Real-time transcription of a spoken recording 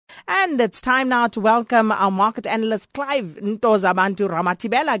And it's time now to welcome our market analyst, Clive Ntozabantu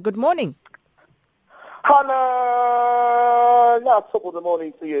Ramatibela. Good morning. Hello. Top of the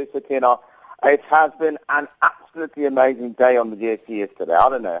morning to you, Sakina. It has been an absolutely amazing day on the JSE yesterday. I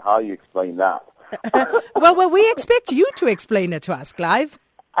don't know how you explain that. Well, we expect you to explain it to us, Clive.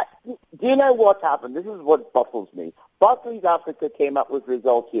 Do you know what happened? This is what baffles me. Barclays Africa came up with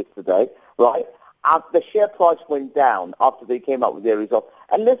results yesterday, right? The share price went down after they came up with their results.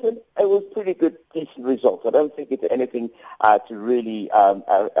 And listen, it was pretty good, decent results. I don't think it's anything to really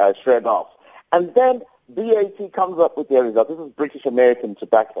shrug off. And then BAT comes up with their results. This is British American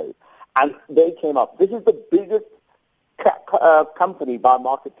Tobacco. And they came up. This is the biggest company by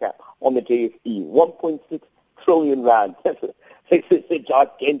market cap on the JSE, 1.6 trillion rand. It's a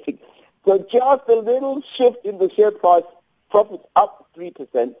gigantic. So just a little shift in the share price, profits up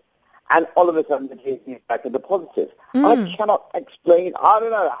 3%, and all of a sudden the JSE is back in the positive. I cannot explain. I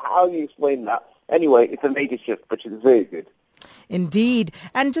don't know how you explain that. Anyway, it's a major shift, which is very good. Indeed.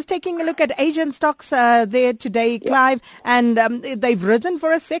 And just taking a look at Asian stocks there today, Clive, and they've risen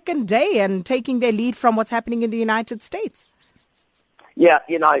for a second day and taking their lead from what's happening in the United States. Yeah,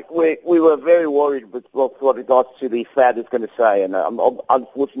 you know, we were very worried with what regards to the Fed is going to say, and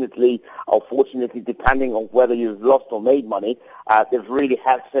unfortunately, or fortunately, depending on whether you've lost or made money, they really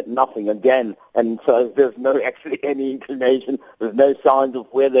have said nothing again, and so there's no actually any inclination, there's no signs of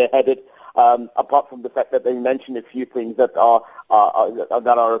where they're headed, apart from the fact that they mentioned a few things that are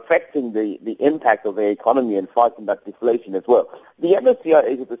affecting the impact of the economy and fighting that deflation as well. The MSCI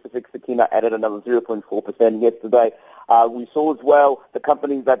Asia Pacific Sakina added another 0.4% yesterday. We saw as well the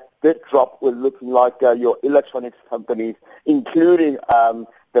companies that did drop were looking like your electronics companies, including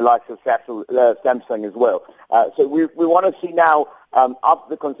the likes of Samsung as well. So we want to see now, after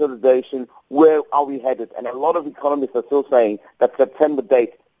the consolidation, where are we headed? And a lot of economists are still saying that September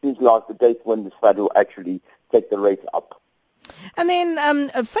date seems like the date when the Fed will actually take the rates up. And then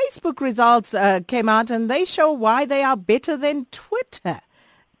Facebook results came out, and they show why they are better than Twitter.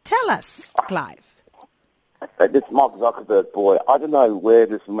 Tell us, Clive. This Mark Zuckerberg boy, I don't know where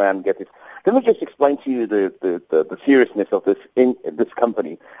this man gets it. Let me just explain to you the seriousness of this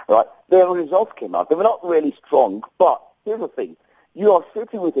company. Right? Their results came out. They were not really strong, but here's the thing. You are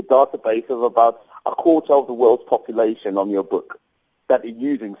sitting with a database of about a quarter of the world's population on your book that are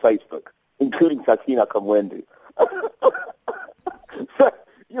using Facebook, including Sakina Kamwendu. So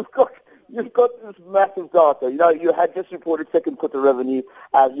you've got this massive data. You know, you had just reported second quarter revenue.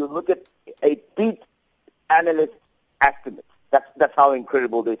 You look at a deep analyst estimates. That's how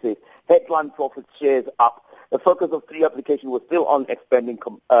incredible this is. Headline profit shares up. The focus of 3 applications was still on expanding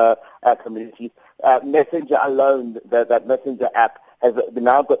communities. Messenger alone, that Messenger app, has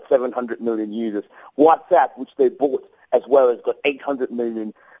now got 700 million users. WhatsApp, which they bought as well, has got 800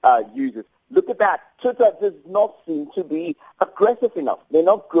 million users. Look at that. Twitter does not seem to be aggressive enough. They're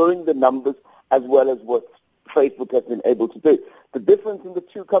not growing the numbers as well as what Facebook has been able to do. The difference in the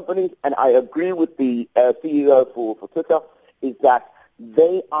two companies, and I agree with the CEO for Twitter, is that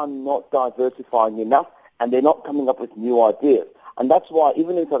they are not diversifying enough and they're not coming up with new ideas. And that's why,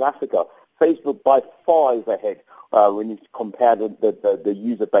 even in South Africa, Facebook by far is ahead when you compare the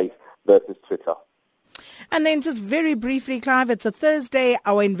user base versus Twitter. And then just very briefly, Clive, it's a Thursday.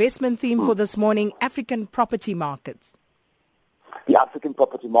 Our investment theme for this morning, African property markets. The African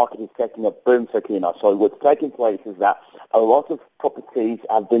property market is taking a boom, Sakina. So what's taking place is that a lot of properties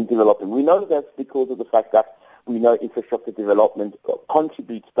have been developing. We know that's because of the fact that we know infrastructure development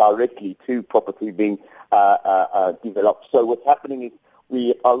contributes directly to property being developed. So what's happening is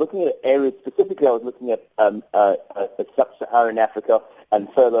we are looking at areas, specifically I was looking at sub-Saharan Africa and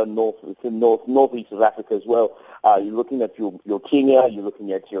further north, northeast of Africa as well. You're looking at your Kenya, you're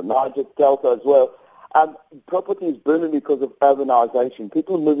looking at your Niger Delta as well. Property is booming because of urbanization.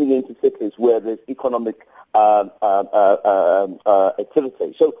 People moving into cities where there's economic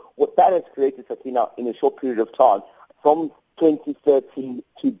activity. So what that has created, Sakina, in a short period of time, from 2013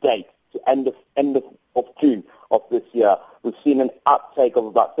 to date, to end of June of this year, we've seen an uptake of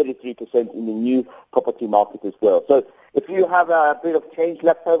about 33% in the new property market as well. So if you have a bit of change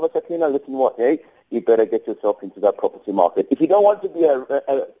left over, Sakina, listen what, you better get yourself into that property market. If you don't want to be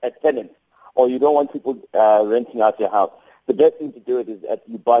a tenant, or you don't want people renting out your house, the best thing to do it is that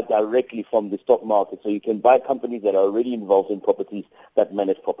you buy directly from the stock market. So you can buy companies that are already involved in properties that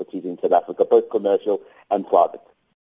manage properties in South Africa, both commercial and private.